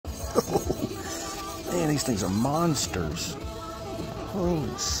Man, these things are monsters.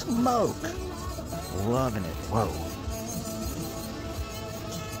 Holy smoke. Loving it. Whoa.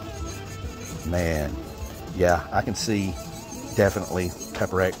 Man, yeah, I can see definitely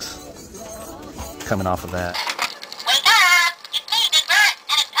Pepper X coming off of that. Wake up! It's me, Big Bird,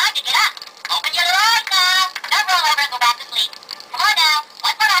 and it's time to get up. Open your eyes now. Don't roll over and go back to sleep. Come on now,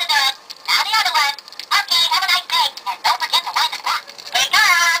 one foot out of bed. Now the other one. Okay, have a nice day, and don't forget to wind the clock. Wake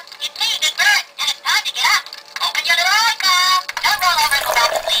up! It's me, Big Bird, and it's time to get up. Open your eyes now. Don't roll over and go back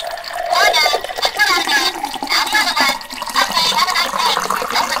to sleep. Come on now, one foot out of bed. Now the other one. Okay, have a nice day, and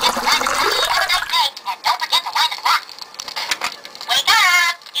don't forget to wind the clock. Have a nice day, and don't forget to wind the clock. Wake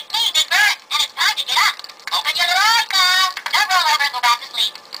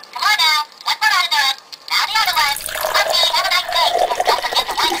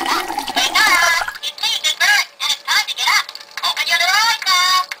up! It's me, Big Bird, and it's time to get up. Open your eyes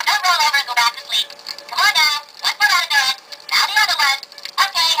now. Don't roll over and go back to sleep. Come on now, one foot out of bed. Now the other one. Okay,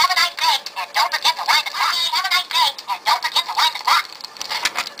 have a nice day, and don't forget to wind the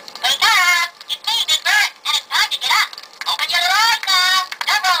clock. Wake up! It's me, Big Bird, and it's time to get up. Open your eyes now.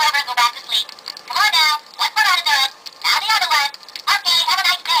 Don't roll over and go back to sleep. Come on now, one foot out of bed. Now the other one. Okay, have a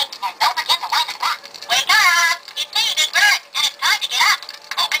nice day, and don't forget to wind the clock. Okay, have a nice day, and don't forget to wind the clock. Wake up! It's me, Big Bird, and it's time to get up.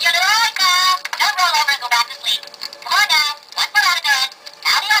 Open your eyes now. Don't roll over and go back to sleep. Come on now, one foot out of bed. Now the other one. Okay, have a nice day, and don't forget to wind the clock. Wake up! It's me, Big Bird, and it's time to get up. Open your eyes now. Don't roll over and go back to sleep. Come on now, one foot out of bed.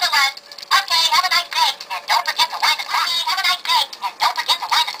 Now the other one. Okay, have a nice day, and don't forget to wind the clock. Okay, have a nice day, and don't forget to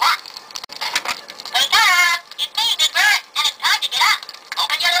wind the clock. Wake up! It's me, Big Bird, and it's time to get up.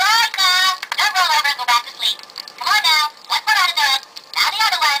 Open your eyes now. Don't roll over and go back to sleep. Come on now, one foot out of bed. Now the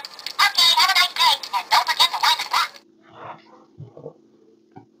other one. Okay, have a nice day, and don't forget to wind the clock.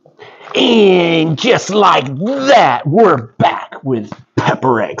 And just like that, we're back with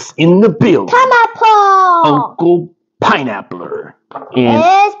Pepper X in the building. Pineapple! Uncle Pineappler. And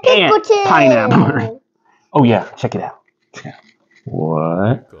There's Pickle Aunt too. Pineappler. Oh yeah, check it out.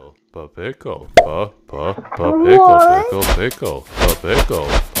 What? Pickle, pickle.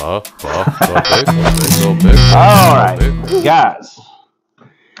 Alright, guys.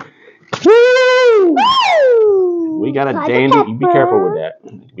 We got a dandy. You be careful with that.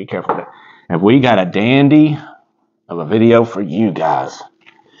 Be careful with that. And we got a dandy of a video for you guys.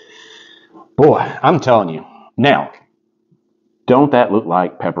 Boy, I'm telling you. Now, don't that look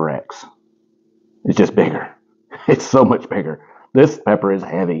like Pepper X? It's just bigger. It's so much bigger. This pepper is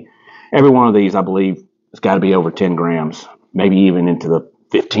heavy. Every one of these, I believe, has got to be over 10 grams. Maybe even into the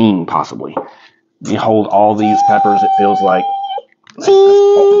 15, possibly. You hold all these peppers, it feels like that's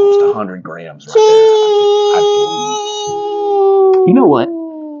almost 100 grams right there. You know what?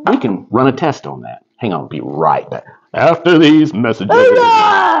 We can run a test on that. Hang on, be right back. After these messages,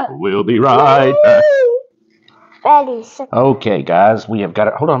 we'll be right back. Okay, guys, we have got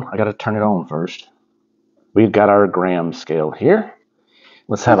it. Hold on, I got to turn it on first. We've got our gram scale here.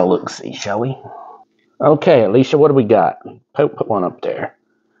 Let's have a look-see, shall we? Okay, Alicia, what do we got? Put one up there.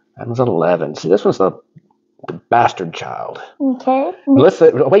 That was 11. See, this one's the bastard child. Okay. Wait. No,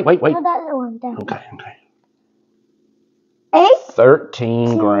 that one down. Okay. 8?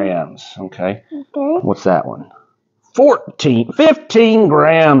 13 grams. Okay. Okay. What's that one? 15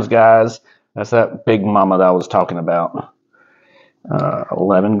 grams, guys. That's that big mama that I was talking about.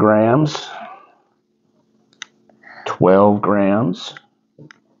 11 grams. 12 grams.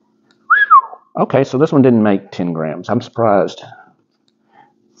 Okay, so this one didn't make 10 grams. I'm surprised.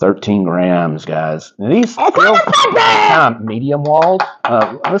 13 grams, guys. Now these feel kind of medium walled.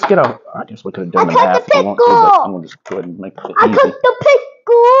 Let's get a. I guess we could have done them in half if we want to, but I'm going to just go ahead and make it easy. I cooked the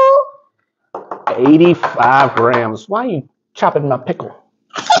pickle. 85 grams. Why are you chopping my pickle?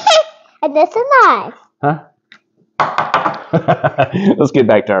 And that's a knife. Huh? Let's get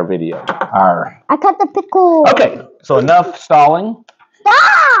back to our video. I cut the pickle. Okay, so enough stalling.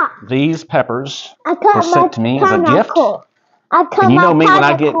 Stop! These peppers I cut were sent to me as a gift. And you know me when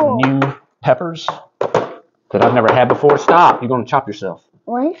I get new peppers that I've never had before. Stop. You're going to chop yourself.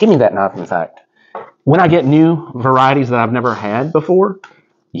 What? Give me that knife, in fact. When I get new varieties that I've never had before,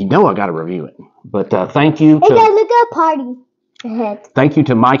 you know I got to review it. But thank you to... Hey guys, look at a party ahead. Thank you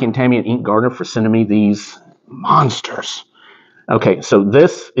to Mike and Tammy at Ink Gardener for sending me these monsters. Okay, so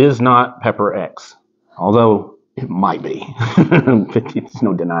this is not Pepper X, although it might be. There's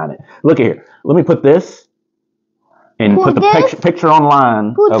no denying it. Look here. Let me put this and put the picture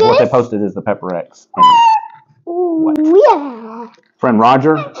online of what they posted as the Pepper X. Yeah. Friend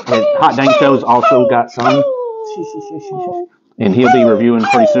Roger at Hot Dang Show's also got some, and he'll be reviewing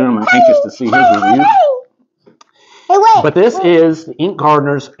pretty soon. I'm anxious to see his review. Hey, wait. But this is the Ink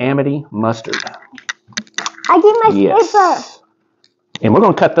Gardener's Amity Mustard. I did my paper. And we're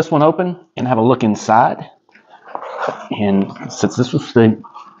going to cut this one open and have a look inside. And since this was the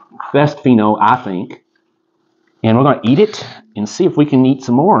best pheno, I think, and we're going to eat it and see if we can eat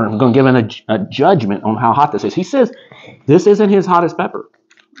some more. And we're going to give it a judgment on how hot this is. He says this isn't his hottest pepper.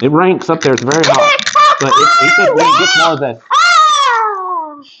 It ranks up there. It's very hot. But he said when it gets more of that.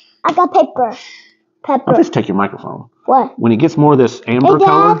 I got pepper. I'll just take your microphone. What? When it gets more of this amber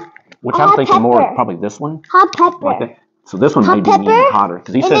color, which I'm thinking pepper. more of probably this one. Hot pepper. Like that. So this one may be even hotter.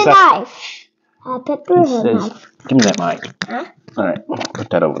 Because he says that. Knife. Hot pepper he says, knife. give me that mic. Huh? All right. Put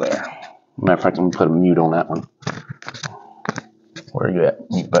that over there. Matter of fact, I'm going to put a mute on that one. Where are you at?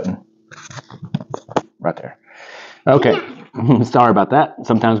 Mute button. Right there. Okay. Sorry about that.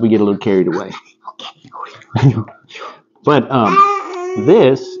 Sometimes we get a little carried away. But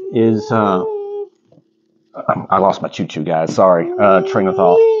this is I lost my choo-choo, guys. Sorry. Train of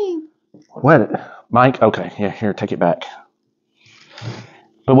thought. What? Mike? Okay. Yeah, here, take it back.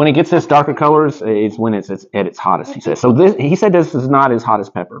 But when it gets this darker colors, it's when it's at its hottest, he says. So he said this is not his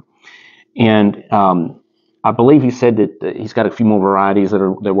hottest pepper. And I believe he said that he's got a few more varieties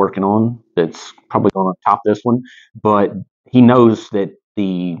that they're working on that's probably going to top this one. But he knows that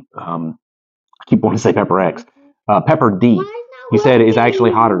the, I keep wanting to say Pepper X, Pepper D, he said is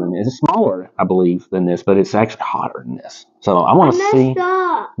actually hotter than this. It's smaller, I believe, than this, but it's actually hotter than this. So I want to see.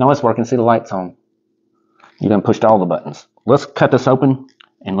 No, it's working. See the lights on. You done pushed all the buttons. Let's cut this open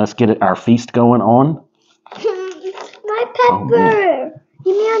and let's get our feast going on. My pepper.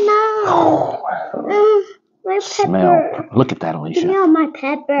 Give me a knife. My pepper. Smell. Look at that, Alicia. Give me all my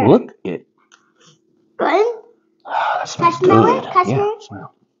pepper. Look it. Good? That smells Can I smell good. it? Can I Yeah, smell it?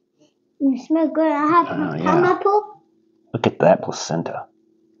 smell. It smells good. I have pineapple. Look at that placenta.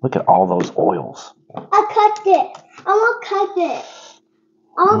 Look at all those oils. I cut it. I want to cut it.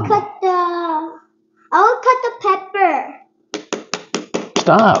 I want to cut the pepper.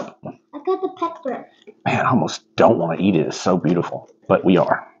 Stop. I got the pepper. Man, I almost don't want to eat it. It's so beautiful. But we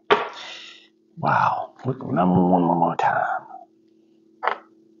are. Wow. Look, number one more time.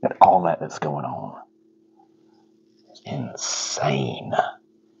 At all that's going on. It's insane.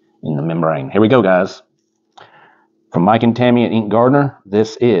 In the membrane. Here we go, guys. From Mike and Tammy at Ink Gardener,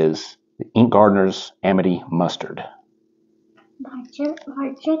 this is the Ink Gardener's Amity Mustard. Magic.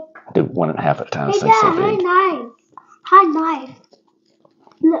 Do 1.5 at a time. Hey, So it's so Dad, big. high knife.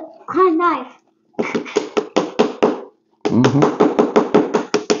 Look, high knife.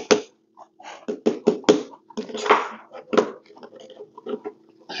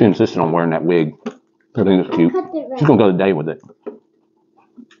 She insisted on wearing that wig. I think it's cute. She's going to go today with it.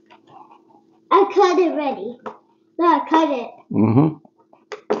 I cut it ready. Look, I cut it.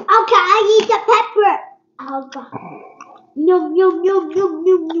 Okay, I eat the pepper. Oh, God. Yum, yum, yum, yum,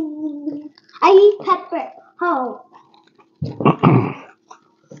 yum, yum. I eat pepper. Oh.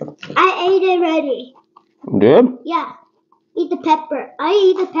 I ate it ready. Good? Yeah. Eat the pepper. I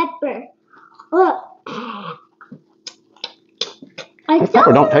eat the pepper. Look. The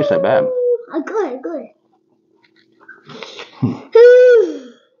pepper don't taste that bad. Good.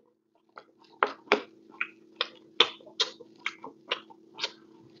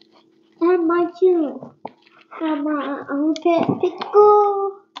 And my too. I'm gonna put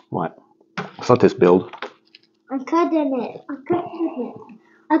pickle. What? Let's let this build. I'm cutting it. I'm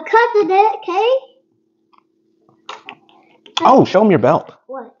cutting it, okay? Oh, show them your belt.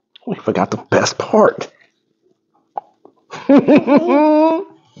 What? We forgot the best part. I'm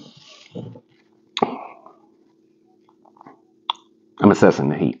assessing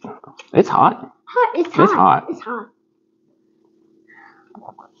the heat. It's hot. It's hot.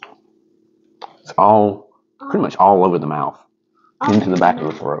 It's all, pretty much all over the mouth. Into the back of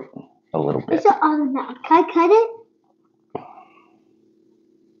the throat. A little bit. It's all in that. Can I cut it?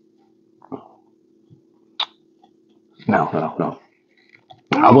 No.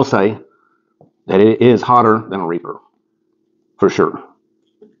 I will say that it is hotter than a Reaper. For sure.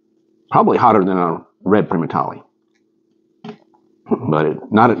 Probably hotter than a red Primatali.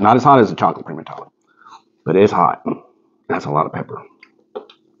 But not as hot as a chocolate Primatali. But it is hot. That's a lot of pepper.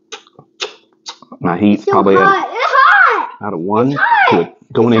 My heat's So probably hot. It's hot. out of 1 hot. to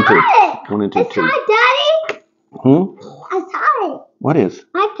going It's into hot. going into It's 2. hot, Daddy. It's hot. What is?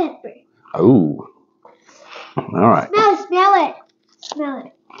 My pepper. Oh. All right. Smell it.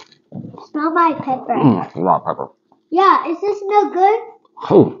 Smell my pepper. Raw pepper. Yeah, does it smell good?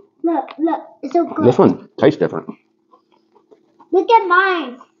 Oh. Look, it's so good. This one tastes different. Look at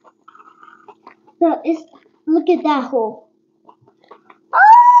mine. Look at that hole.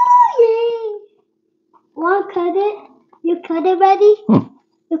 Oh, yay. Want to cut it? You cut it ready?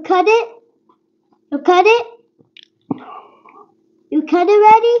 You cut it? You cut it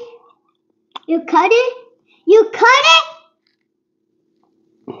ready? You cut it? You cut it?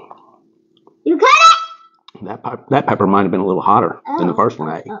 You cut it? That pepper might have been a little hotter than the first one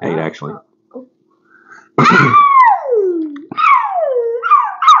I ate, actually.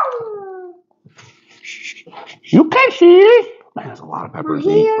 You can see it. Man, that's a lot of peppers.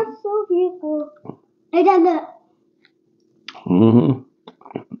 My hair is so beautiful. I done it.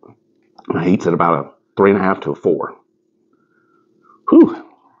 My heat's at about a 3.5 to a 4. Whew.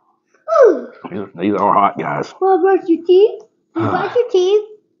 These are hot, guys. Well, brush your teeth. Brush your teeth.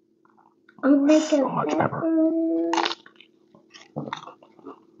 I'll make So much pepper.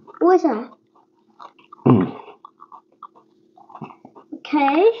 What's that?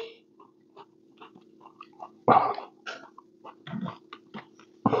 Okay. Oh.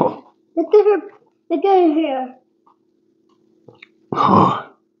 Look at her. Look at her hair. Oh.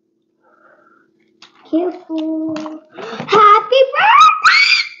 Careful. Happy birthday!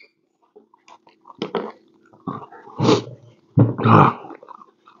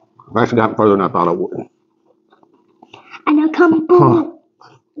 I've actually gotten further than I thought I would. And I come boom.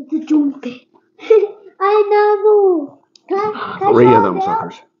 It's a jumpy. I know. Can 3 of them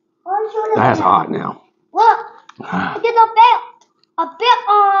suckers. That's hot now. Look. Look at the belt. A belt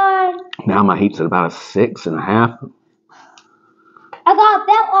on. Now my heat's at about a 6.5. I got a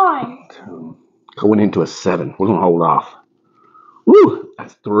belt on. Going into a 7. We're gonna hold off. Woo!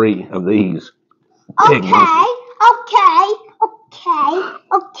 That's 3 of these. Big monsters. Okay.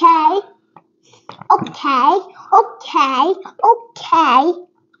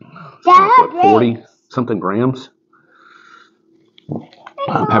 What, 40 something grams?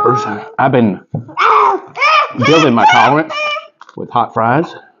 Peppers. I've been building my tolerance with hot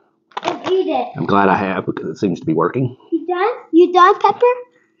fries. Eat it. I'm glad I have because it seems to be working. You done? You done, Pepper?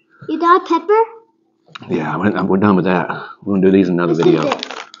 You done, Pepper? Yeah, we're done with that. We're gonna do these in another video.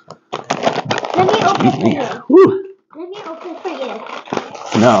 Let me open for you. Woo. Let me open for you.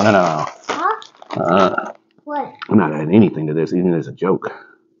 No. Huh? What? I'm not adding anything to this, even as a joke.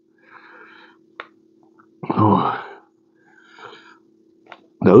 Oh.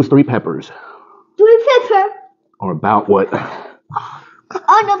 Those 3 peppers. 3 pepper. Are about what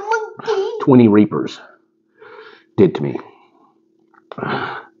On a monkey. 20 reapers did to me.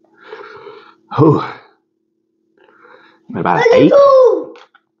 Oh. About 8.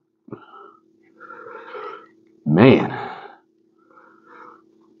 Man.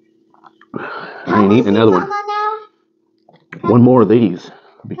 I ain't eating another one. One more of these.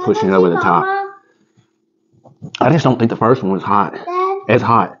 I'll be pushing it over the top. I just don't think the first one was hot. As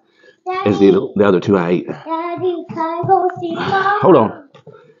hot as the other 2 I ate. Daddy, can I go see Mama? Hold on.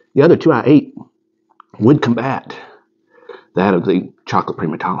 The other 2 I ate would combat that of the chocolate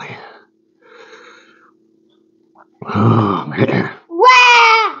primatali. Oh, man.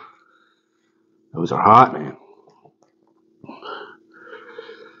 Wow! Those are hot, man.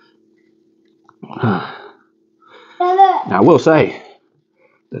 Now, I will say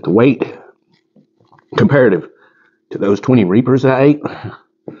that the weight comparative to those 20 reapers I ate,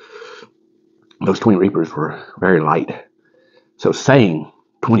 those 20 reapers were very light. So saying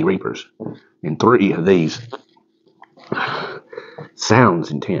 20 reapers in 3 of these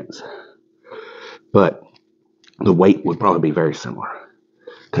sounds intense. But the weight would probably be very similar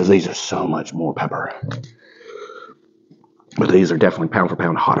because these are so much more pepper. But these are definitely pound for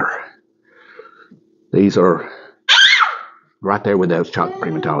pound hotter. These are right there with those chocolate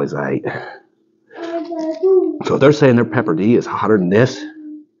primatalis I ate. So if they're saying their pepper D is hotter than this,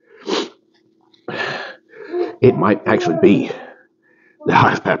 it might actually be the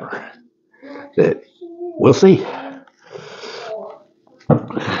hottest pepper. That we'll see.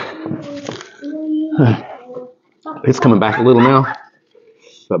 It's coming back a little now,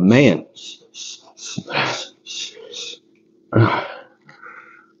 but man,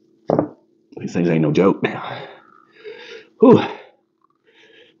 these things ain't no joke now. Whew.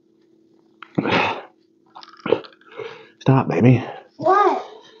 Stop, baby. What?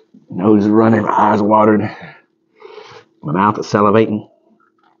 Nose is running, my eyes are watering, my mouth is salivating.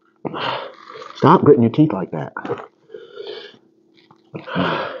 Stop gritting your teeth like that.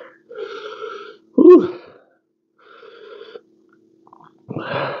 Whew.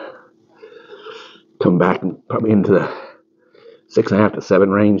 Come back probably into the 6.5 to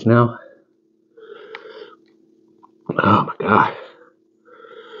 7 range now. Oh my God.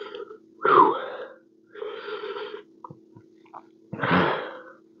 Whew.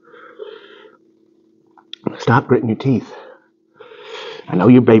 Stop gritting your teeth. I know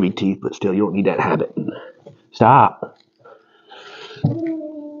you're baby teeth, but still you don't need that habit. Stop.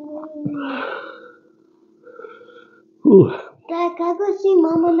 Whew. Dad, go see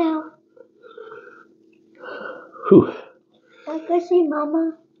Mama now. Whew. Can I go see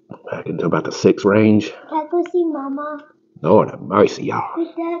Mama? Back into about the 6 range. Can I go see Mama? Lord have mercy, y'all.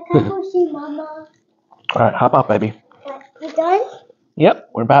 Dad, can I go see Mama? All right, hop up, baby. You done? Yep,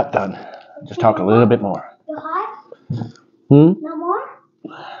 we're about done. Just talk a little bit more. You hot? Hmm? No more?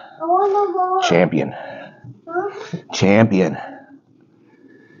 I want no more. Champion. Huh? Champion.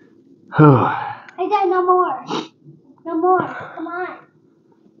 Whew. I got no more. No more. Come on.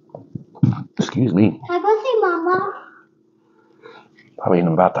 Excuse me. Can I go see Mama? Probably in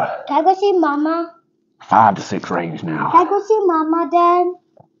about the Can I go see Mama? 5 to 6 range now. Can I go see Mama, Dad?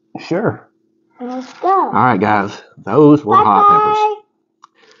 Sure. Let's go. All right, guys. Those were hot peppers. Bye.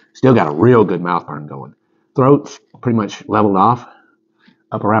 Still got a real good mouth burn going. Throat's pretty much leveled off.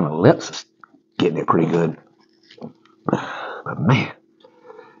 Up around the lips, getting it pretty good. But man,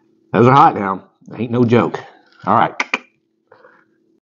 those are hot now. Ain't no joke. All right.